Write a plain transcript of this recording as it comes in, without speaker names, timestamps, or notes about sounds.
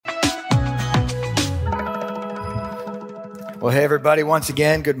Well, hey, everybody, once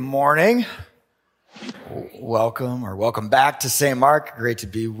again, good morning. Welcome back to St. Mark. Great to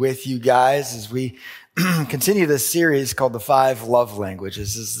be with you guys as we continue this series called The 5 Love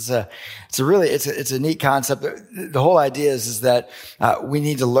Languages. It's a neat concept. The whole idea is that we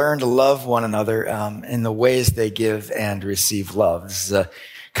need to learn to love one another in the ways they give and receive love. This is a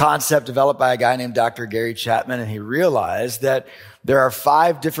concept developed by a guy named Dr. Gary Chapman, and he realized that there are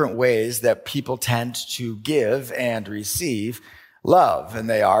 5 different ways that people tend to give and receive love, and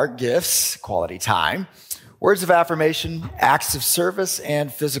they are gifts, quality time, words of affirmation, acts of service,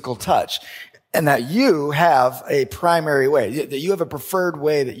 and physical touch. And that you have a primary way, that you have a preferred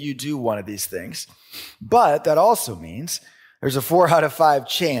way that you do one of these things. But that also means there's a 4 out of 5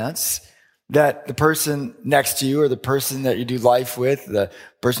 chance that the person next to you or the person that you do life with, the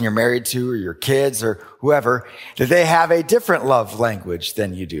person you're married to or your kids or whoever, that they have a different love language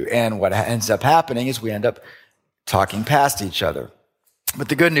than you do. And what ends up happening is we end up talking past each other. But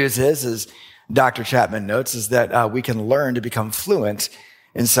the good news is Dr. Chapman notes, is that we can learn to become fluent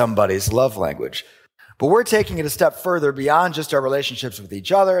in somebody's love language. But we're taking it a step further beyond just our relationships with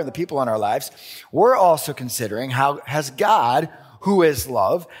each other and the people in our lives. We're also considering how has God, who is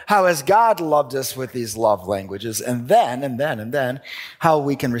love, how has God loved us with these love languages, and then how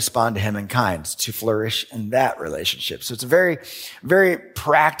we can respond to him in kind to flourish in that relationship. So it's a very, very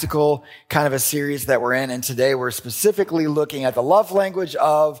practical kind of a series that we're in. And today we're specifically looking at the love language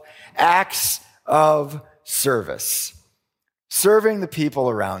of acts of service. Serving the people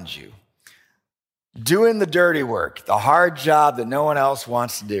around you. Doing the dirty work, the hard job that no one else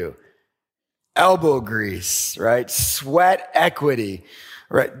wants to do. Elbow grease, right? Sweat equity,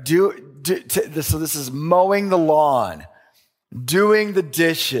 right? So this is mowing the lawn, doing the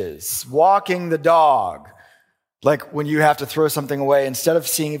dishes, walking the dog. Like when you have to throw something away, instead of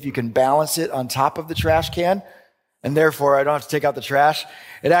seeing if you can balance it on top of the trash can, and therefore I don't have to take out the trash,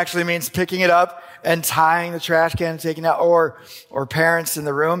 it actually means picking it up and tying the trash can and taking it out. Or parents in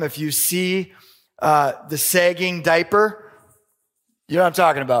the room, if you see the sagging diaper, you know what I'm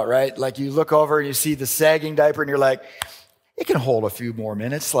talking about, right? Like you look over and you see the sagging diaper and you're like, it can hold a few more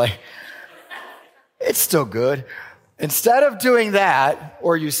minutes. Like, it's still good. Instead of doing that,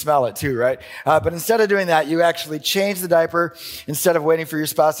 or you smell it too, right? But instead of doing that, you actually change the diaper instead of waiting for your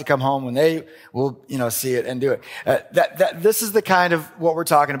spouse to come home when they will, see it and do it. This is the kind of what we're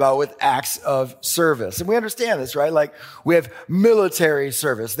talking about with acts of service. And we understand this, right? Like we have military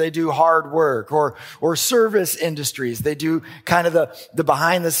service. They do hard work or service industries. They do kind of the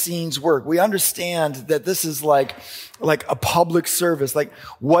behind the scenes work. We understand that this is like a public service, like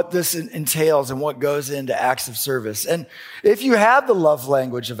what this entails and what goes into acts of service. And if you have the love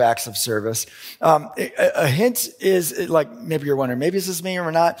language of acts of service, a hint is like, maybe you're wondering, maybe is this me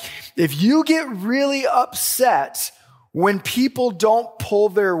or not? If you get really upset when people don't pull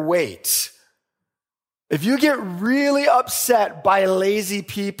their weight, if you get really upset by lazy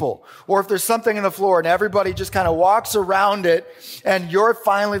people, or if there's something on the floor and everybody just kind of walks around it and you're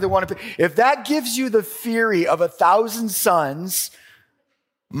finally the one, if that gives you the fury of 1,000 suns,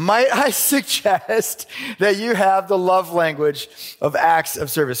 might I suggest that you have the love language of acts of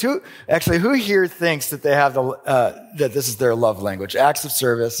service? Who here thinks that they have that this is their love language? Acts of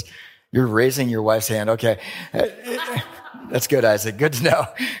service. You're raising your wife's hand. Okay. That's good, Isaac. Good to know.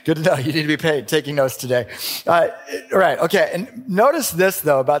 Good to know. You need to be taking notes today. Right. Okay. And notice this,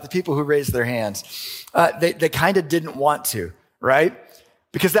 though, about the people who raised their hands. They kind of didn't want to, right?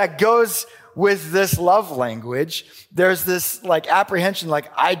 Because that goes with this love language. There's this apprehension,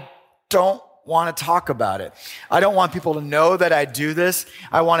 I don't want to talk about it. I don't want people to know that I do this.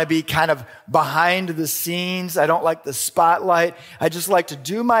 I want to be kind of behind the scenes. I don't like the spotlight. I just like to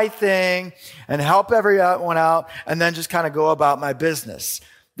do my thing and help everyone out and then just kind of go about my business.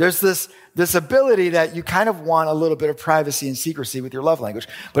 There's this ability that you kind of want a little bit of privacy and secrecy with your love language.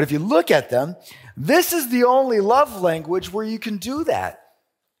 But if you look at them, this is the only love language where you can do that.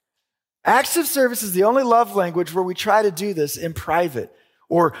 Acts of service is the only love language where we try to do this in private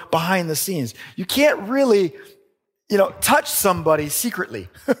or behind the scenes. You can't really, touch somebody secretly.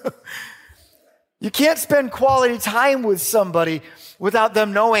 You can't spend quality time with somebody without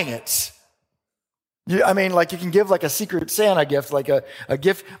them knowing it. You can give a secret Santa gift, a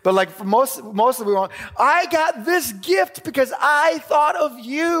gift, but for most of we want, I got this gift because I thought of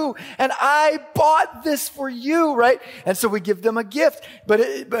you and I bought this for you, right? And so we give them a gift, but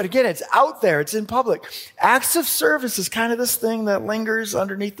again, it's out there, it's in public. Acts of service is kind of this thing that lingers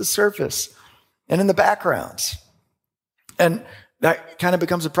underneath the surface and in the background. And that kind of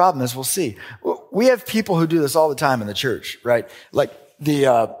becomes a problem, as we'll see. We have people who do this all the time in the church, right? Like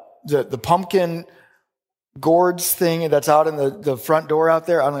the pumpkin gourds thing that's out in the front door out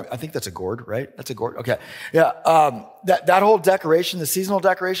there. I think that's a gourd, right? That's a gourd. Okay. Yeah. That whole decoration, the seasonal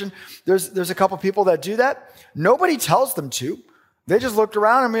decoration, there's a couple people that do that. Nobody tells them to. They just looked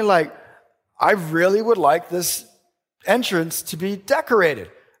around and be like, I really would like this entrance to be decorated.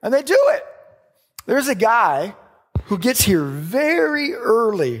 And they do it. There's a guy who gets here very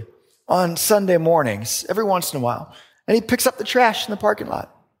early on Sunday mornings, every once in a while, and he picks up the trash in the parking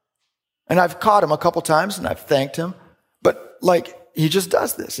lot. And I've caught him a couple times and I've thanked him, but he just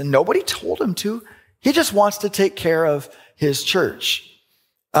does this and nobody told him to. He just wants to take care of his church.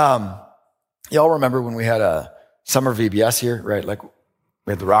 Y'all remember when we had a summer VBS here, right? Like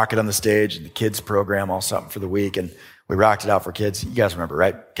we had the rocket on the stage and the kids program, all something for the week, and we rocked it out for kids. You guys remember,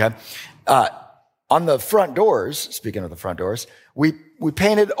 right? Okay. On the front doors, speaking of the front doors, we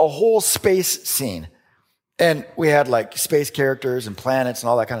painted a whole space scene. And we had like space characters and planets and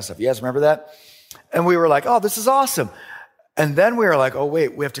all that kind of stuff. You guys remember that? And we were like, oh, this is awesome. And then we were like, oh,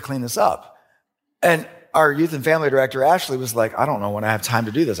 wait, we have to clean this up. And our youth and family director, Ashley, was like, I don't know when I have time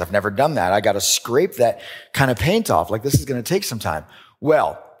to do this. I've never done that. I got to scrape that kind of paint off. Like, this is going to take some time.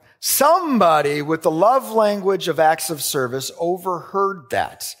 Well, somebody with the love language of acts of service overheard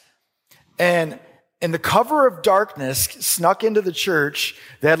that. And in the cover of darkness, snuck into the church.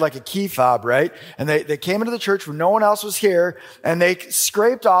 They had like a key fob, right? And they came into the church when no one else was here, and they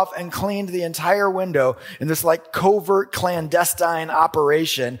scraped off and cleaned the entire window in this like covert clandestine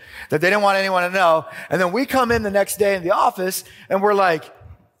operation that they didn't want anyone to know. And then we come in the next day in the office, and we're like,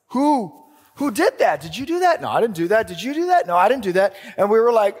 who did that? Did you do that? No, I didn't do that. Did you do that? No, I didn't do that. And we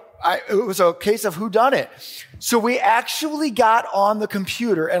were like, it was a case of who done it. So we actually got on the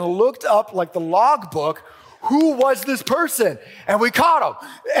computer and looked up like the logbook, who was this person? And we caught him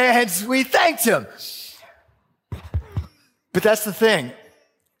and we thanked him. But that's the thing.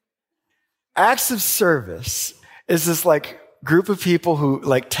 Acts of service is this like group of people who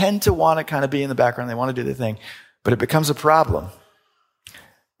like tend to want to kind of be in the background. They want to do their thing, but it becomes a problem.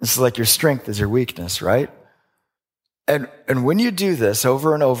 This is like your strength is your weakness, right? And when you do this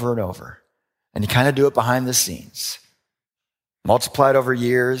over and over and over, and you kind of do it behind the scenes, multiplied over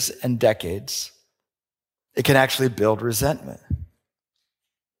years and decades, it can actually build resentment.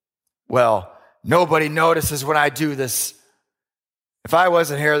 Well, nobody notices when I do this. If I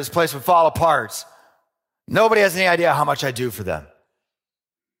wasn't here, this place would fall apart. Nobody has any idea how much I do for them,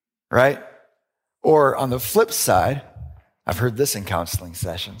 right? Or on the flip side, I've heard this in counseling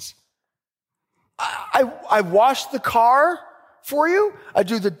sessions. I wash the car for you. I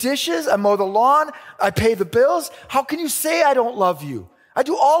do the dishes. I mow the lawn. I pay the bills. How can you say I don't love you? I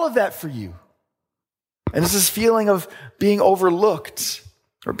do all of that for you. And it's this feeling of being overlooked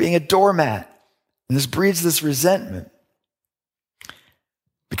or being a doormat. And this breeds this resentment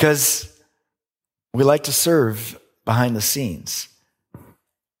because we like to serve behind the scenes.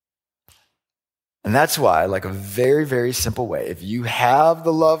 And that's why, like a very, very simple way, if you have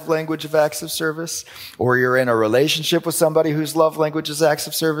the love language of acts of service, or you're in a relationship with somebody whose love language is acts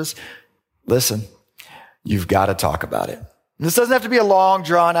of service, listen, you've got to talk about it. And this doesn't have to be a long,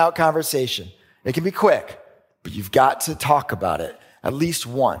 drawn-out conversation. It can be quick, but you've got to talk about it at least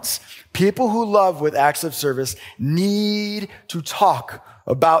once. People who love with acts of service need to talk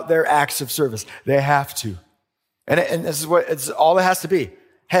about their acts of service. They have to. And this is what it's all it has to be.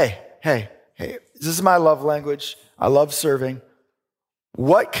 Hey, this is my love language. I love serving.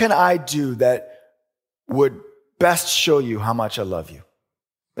 What can I do that would best show you how much I love you?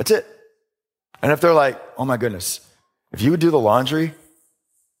 That's it. And if they're like, oh my goodness, if you would do the laundry,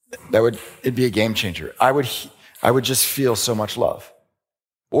 it'd be a game changer. I would just feel so much love.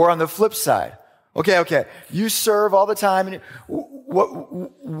 Or on the flip side, okay, you serve all the time. And what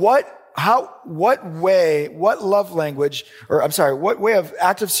way of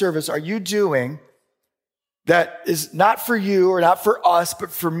active service are you doing that is not for you or not for us,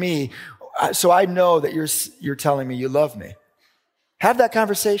 but for me, so I know that you're telling me you love me? Have that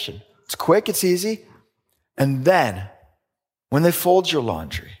conversation. It's quick, it's easy. And then when they fold your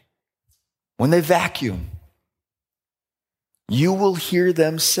laundry, when they vacuum, you will hear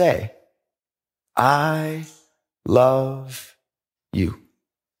them say, I love you.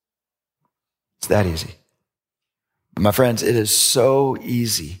 It's that easy. My friends, it is so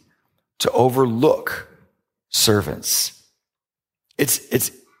easy to overlook servants.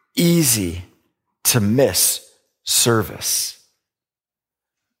 It's easy to miss service.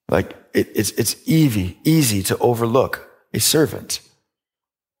 Like it's easy to overlook a servant.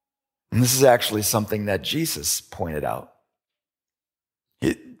 And this is actually something that Jesus pointed out.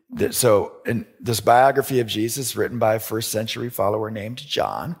 So in this biography of Jesus, written by a first century follower named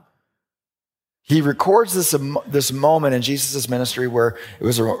John, He records this moment in Jesus' ministry where it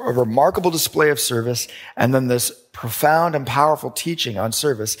was a remarkable display of service and then this profound and powerful teaching on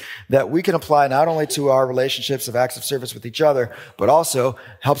service that we can apply not only to our relationships of acts of service with each other, but also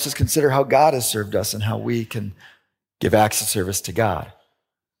helps us consider how God has served us and how we can give acts of service to God.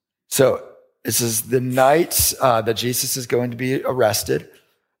 So this is the night that Jesus is going to be arrested.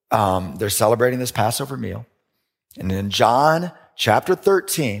 They're celebrating this Passover meal. And in John chapter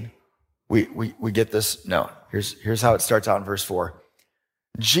 13, we get this note. Here's how it starts out in verse 4.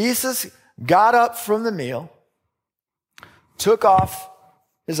 Jesus got up from the meal, took off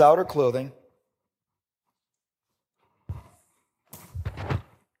his outer clothing,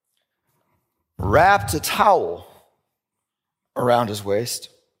 wrapped a towel around his waist,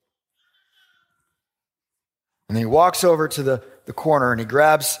 and he walks over to the corner and he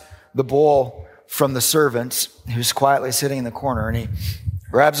grabs the bowl from the servant who's quietly sitting in the corner, and he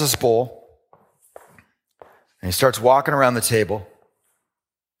grabs this bowl and he starts walking around the table,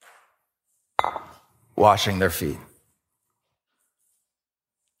 washing their feet.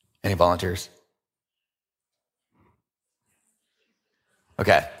 Any volunteers?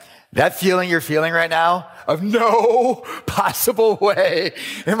 Okay. That feeling you're feeling right now of no possible way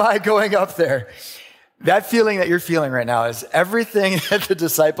am I going up there. That feeling that you're feeling right now is everything that the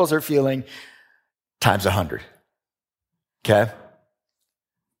disciples are feeling times 100. Okay?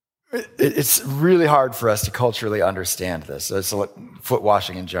 It's really hard for us to culturally understand this. It's like foot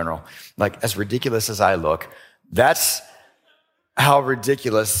washing in general. Like, as ridiculous as I look, that's how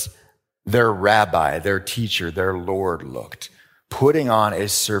ridiculous their rabbi, their teacher, their Lord looked, putting on a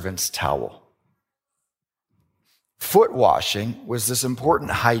servant's towel. Foot washing was this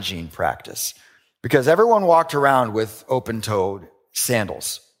important hygiene practice because everyone walked around with open-toed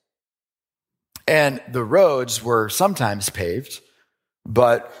sandals. And the roads were sometimes paved,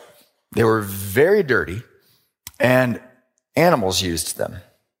 but they were very dirty, and animals used them.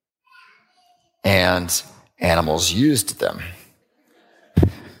 And animals used them.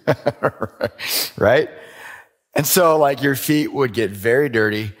 Right? And so, like, your feet would get very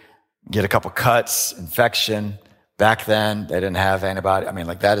dirty, get a couple cuts, infection. Back then, they didn't have antibiotics. I mean,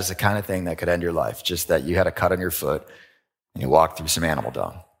 like, that is the kind of thing that could end your life, just that you had a cut on your foot and you walked through some animal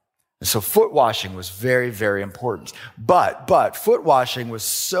dung. And so foot washing was very, very important. But foot washing was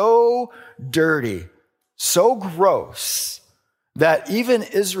so dirty, so gross, that even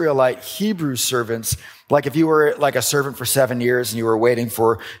Israelite Hebrew servants, like if you were like a servant for 7 years and you were waiting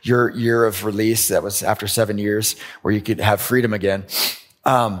for your year of release, that was after 7 years where you could have freedom again,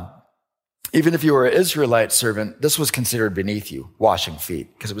 even if you were an Israelite servant, this was considered beneath you, washing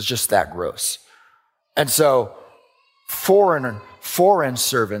feet, because it was just that gross. And so foreign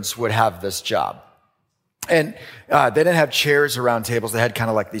servants would have this job. And they didn't have chairs around tables. They had kind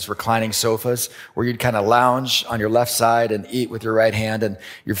of like these reclining sofas where you'd kind of lounge on your left side and eat with your right hand, and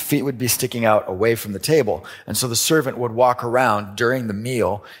your feet would be sticking out away from the table. And so the servant would walk around during the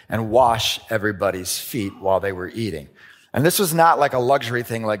meal and wash everybody's feet while they were eating. And this was not like a luxury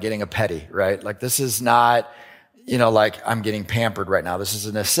thing like getting a pedi, right? Like, this is not, like I'm getting pampered right now. This is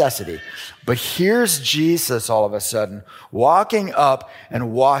a necessity. But here's Jesus all of a sudden walking up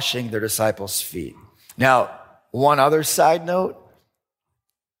and washing their disciples' feet. Now, one other side note,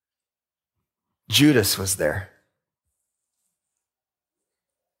 Judas was there.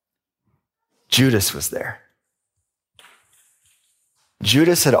 Judas was there.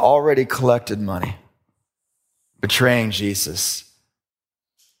 Judas had already collected money, betraying Jesus,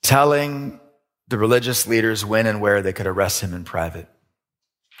 telling the religious leaders when and where they could arrest him in private.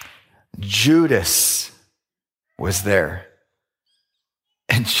 Judas was there,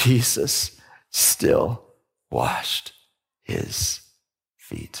 and Jesus still washed his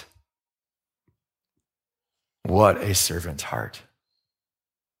feet. What a servant's heart.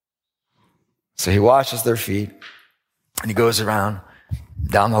 So he washes their feet, and he goes around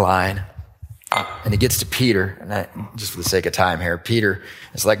down the line, and he gets to Peter, and just for the sake of time here, Peter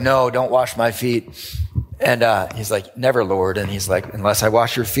is like, no, don't wash my feet. And he's like, never, Lord. And he's like, unless I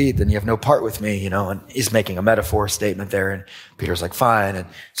wash your feet, then you have no part with me, and he's making a metaphor statement there. And Peter's like, fine. And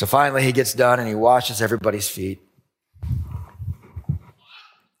so finally he gets done and he washes everybody's feet.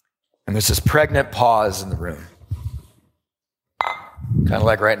 And there's this pregnant pause in the room. Kind of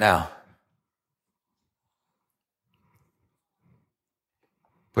like right now.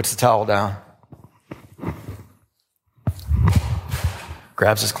 Puts the towel down.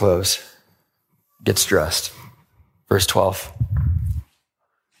 Grabs his clothes. Gets dressed. Verse 12.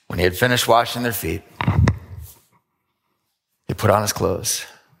 When he had finished washing their feet, he put on his clothes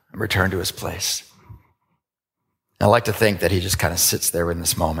and returned to his place. And I like to think that he just kind of sits there in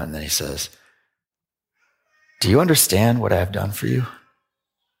this moment and then he says, Do you understand what I have done for you?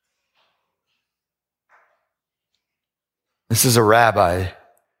 This is a rabbinic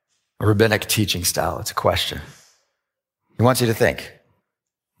teaching style. It's a question. He wants you to think.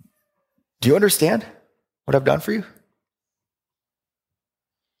 Do you understand what I've done for you?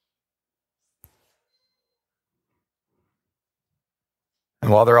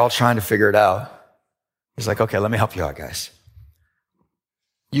 And while they're all trying to figure it out, he's like, okay, let me help you out, guys.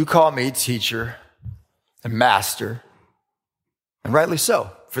 You call me teacher and master, and rightly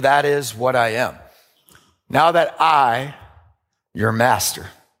so, for that is what I am. Now that I, your master,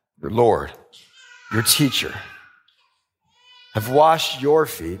 your Lord, your teacher, have washed your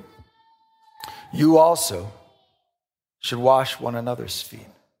feet, you also should wash one another's feet.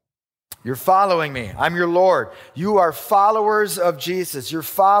 You're following me. I'm your Lord. You are followers of Jesus. You're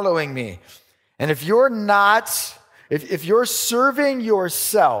following me. And if you're not, if you're serving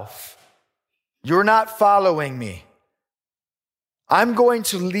yourself, you're not following me. I'm going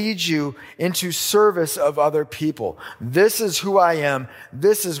to lead you into service of other people. This is who I am.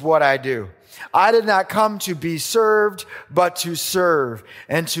 This is what I do. I did not come to be served, but to serve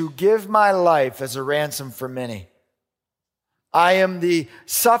and to give my life as a ransom for many. I am the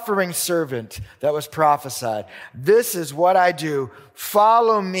suffering servant that was prophesied. This is what I do.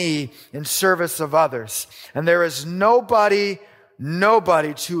 Follow me in service of others. And there is nobody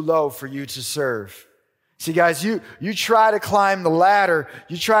too low for you to serve. See, guys, you try to climb the ladder,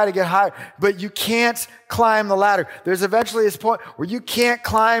 you try to get higher, but you can't climb the ladder. There's eventually this point where you can't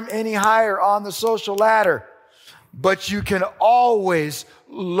climb any higher on the social ladder, but you can always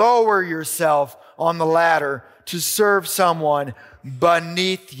lower yourself on the ladder to serve someone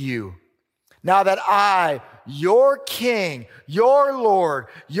beneath you. Now that I, your King, your Lord,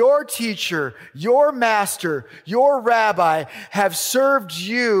 your teacher, your master, your rabbi, have served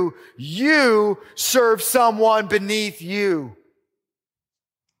you, you serve someone beneath you.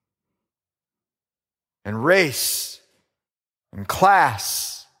 And race, and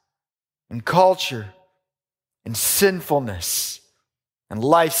class, and culture, and sinfulness, and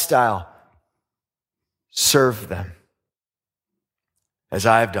lifestyle, serve them as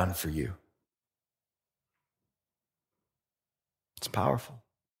I have done for you. It's powerful.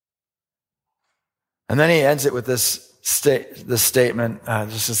 And then he ends it with this statement.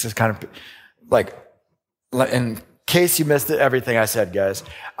 This is this kind of like, in case you missed it, everything I said, guys.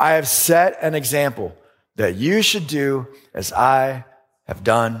 I have set an example that you should do as I have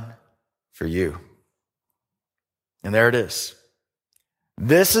done for you. And there it is.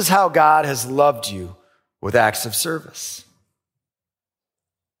 This is how God has loved you with acts of service.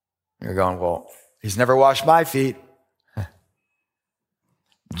 You're going, well, he's never washed my feet.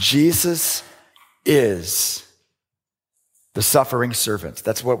 Jesus is the suffering servant.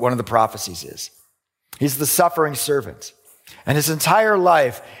 That's what one of the prophecies is. He's the suffering servant. And his entire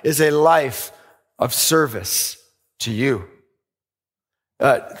life is a life of service to you.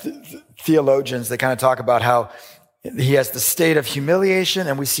 Theologians, they kind of talk about how he has the state of humiliation,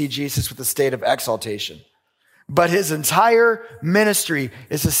 and we see Jesus with the state of exaltation. But his entire ministry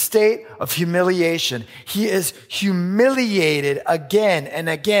is a state of humiliation. He is humiliated again and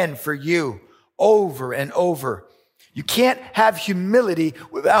again for you, over and over. You can't have humility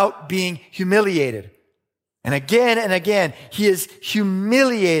without being humiliated. And again, he is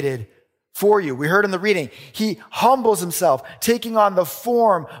humiliated for you. We heard in the reading, he humbles himself, taking on the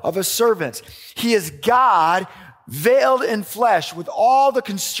form of a servant. He is God, veiled in flesh with all the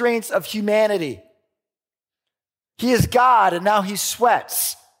constraints of humanity. He is God, and now he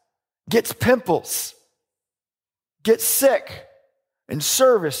sweats, gets pimples, gets sick in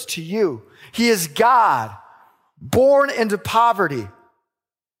service to you. He is God, born into poverty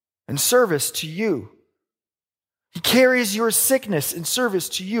in service to you. He carries your sickness in service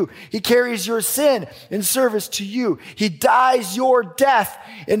to you. He carries your sin in service to you. He dies your death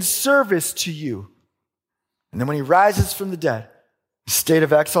in service to you. And then when he rises from the dead, state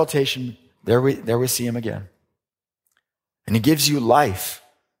of exaltation, there we see him again. And he gives you life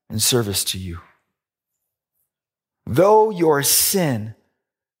in service to you. Though your sin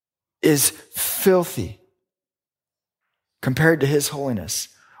is filthy compared to his holiness,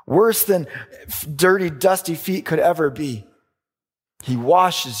 worse than dirty, dusty feet could ever be, he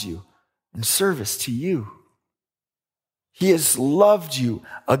washes you in service to you. He has loved you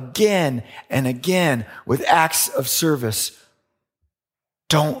again and again with acts of service.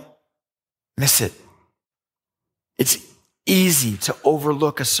 Don't miss it. It's easy to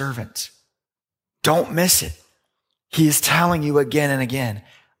overlook a servant. Don't miss it. He is telling you again and again,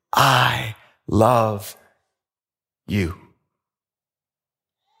 I love you.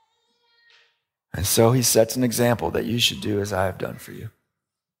 And so he sets an example that you should do as I have done for you.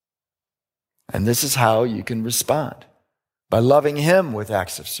 And this is how you can respond, by loving him with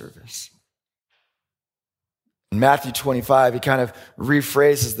acts of service. In Matthew 25, he kind of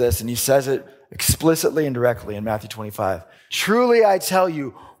rephrases this, and he says it explicitly and directly in Matthew 25. Truly, I tell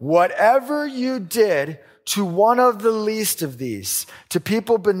you, whatever you did to one of the least of these, to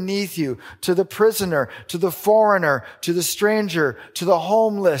people beneath you, to the prisoner, to the foreigner, to the stranger, to the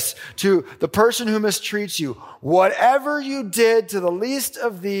homeless, to the person who mistreats you, whatever you did to the least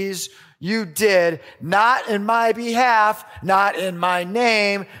of these, you did, not in my behalf, not in my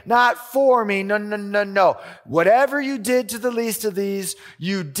name, not for me. No, no, no, no. Whatever you did to the least of these,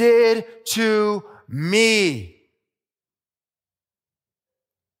 you did to me.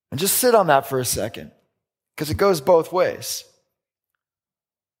 And just sit on that for a second, because it goes both ways.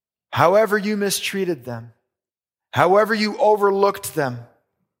 However you mistreated them, however you overlooked them,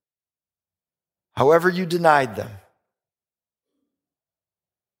 however you denied them,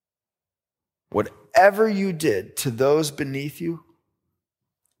 whatever you did to those beneath you,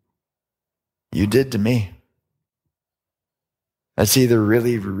 you did to me. That's either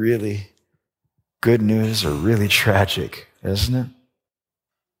really, really good news or really tragic, isn't it?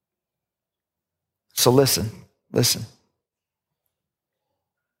 So listen.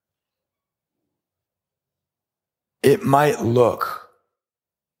 It might look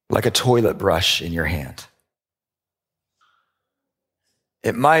like a toilet brush in your hand.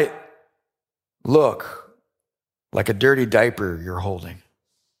 It might look like a dirty diaper you're holding.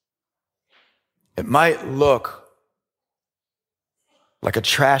 It might look like a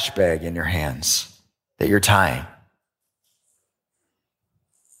trash bag in your hands that you're tying.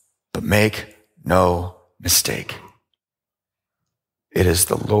 But make no mistake. It is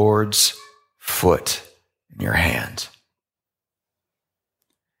the Lord's foot in your hand.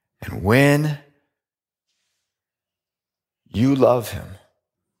 And when you love him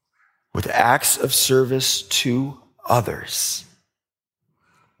with acts of service to others,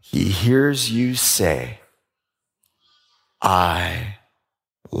 he hears you say, I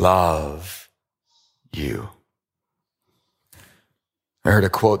love you. I heard a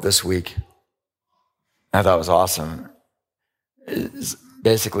quote this week I thought it was awesome. It's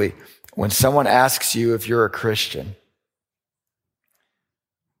basically, when someone asks you if you're a Christian,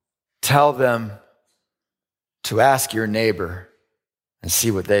 tell them to ask your neighbor and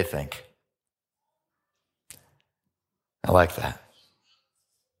see what they think. I like that.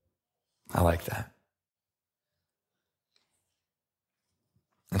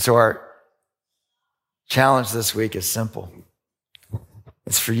 And so our challenge this week is simple.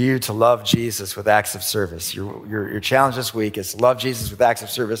 It's for you to love Jesus with acts of service. Your challenge this week is to love Jesus with acts of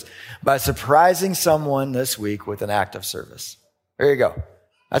service by surprising someone this week with an act of service. There you go.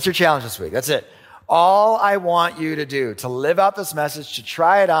 That's your challenge this week. That's it. All I want you to do to live out this message, to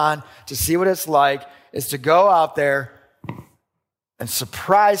try it on, to see what it's like, is to go out there and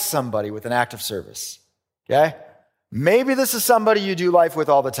surprise somebody with an act of service. Okay? Maybe this is somebody you do life with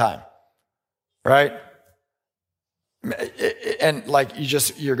all the time, right? And like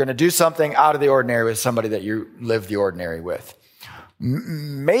you're going to do something out of the ordinary with somebody that you live the ordinary with.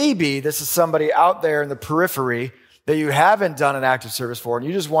 Maybe this is somebody out there in the periphery that you haven't done an act of service for, and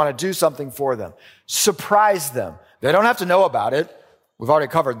you just want to do something for them. Surprise them. They don't have to know about it. We've already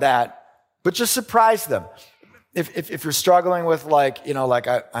covered that. But just surprise them. If you're struggling with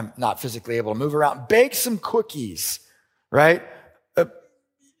I'm not physically able to move around, bake some cookies, right?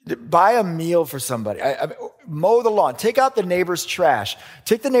 Buy a meal for somebody. Mow the lawn. Take out the neighbor's trash.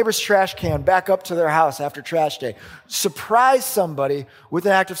 Take the neighbor's trash can back up to their house after trash day. Surprise somebody with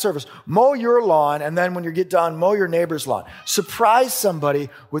an act of service. Mow your lawn, and then when you get done, mow your neighbor's lawn. Surprise somebody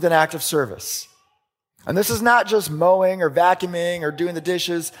with an act of service. And this is not just mowing or vacuuming or doing the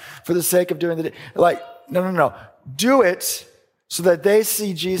dishes for the sake of doing the no. Do it so that they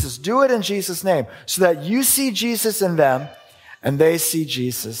see Jesus. Do it in Jesus' name so that you see Jesus in them and they see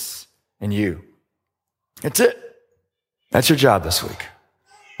Jesus in you. That's it. That's your job this week.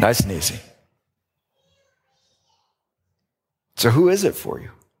 Nice and easy. So who is it for you?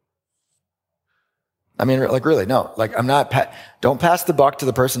 I mean, really, no. Don't pass the buck to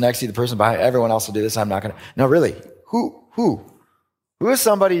the person next to you, the person behind. Everyone else will do this. I'm not going to. No, really. Who? Who is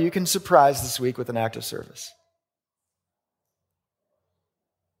somebody you can surprise this week with an act of service?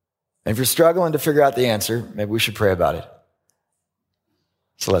 And if you're struggling to figure out the answer, maybe we should pray about it.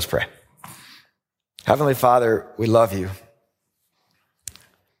 So let's pray. Heavenly Father, we love you.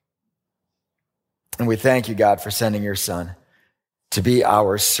 And we thank you, God, for sending your Son to be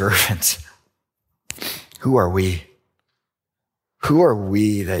our servant. Who are we? Who are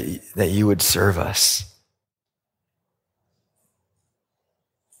we that you would serve us?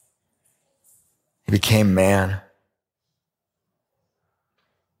 He became man.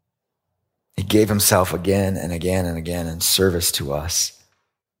 He gave himself again and again and again in service to us.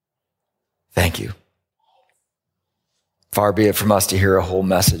 Thank you. Far be it from us to hear a whole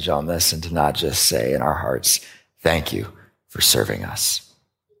message on this and to not just say in our hearts, thank you for serving us.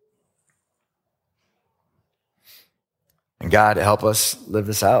 And God, help us live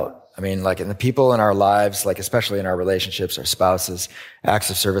this out. I mean, like in the people in our lives, like especially in our relationships, our spouses, acts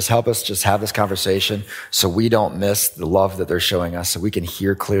of service, help us just have this conversation so we don't miss the love that they're showing us, so we can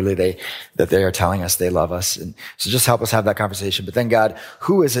hear clearly that they are telling us they love us. And so just help us have that conversation. But then God,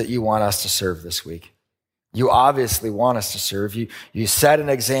 who is it you want us to serve this week? You obviously want us to serve. You set an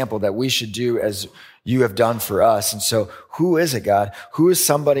example that we should do as you have done for us. And so who is it, God? Who is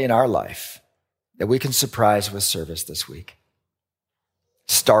somebody in our life that we can surprise with service this week?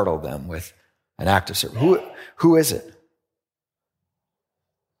 Startle them with an act of service. Who is it?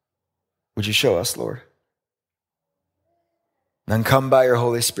 Would you show us, Lord? Then come by your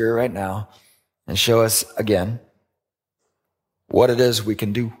Holy Spirit right now and show us again what it is we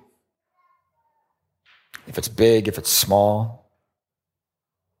can do. If it's big, if it's small,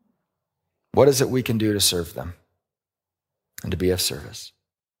 what is it we can do to serve them and to be of service?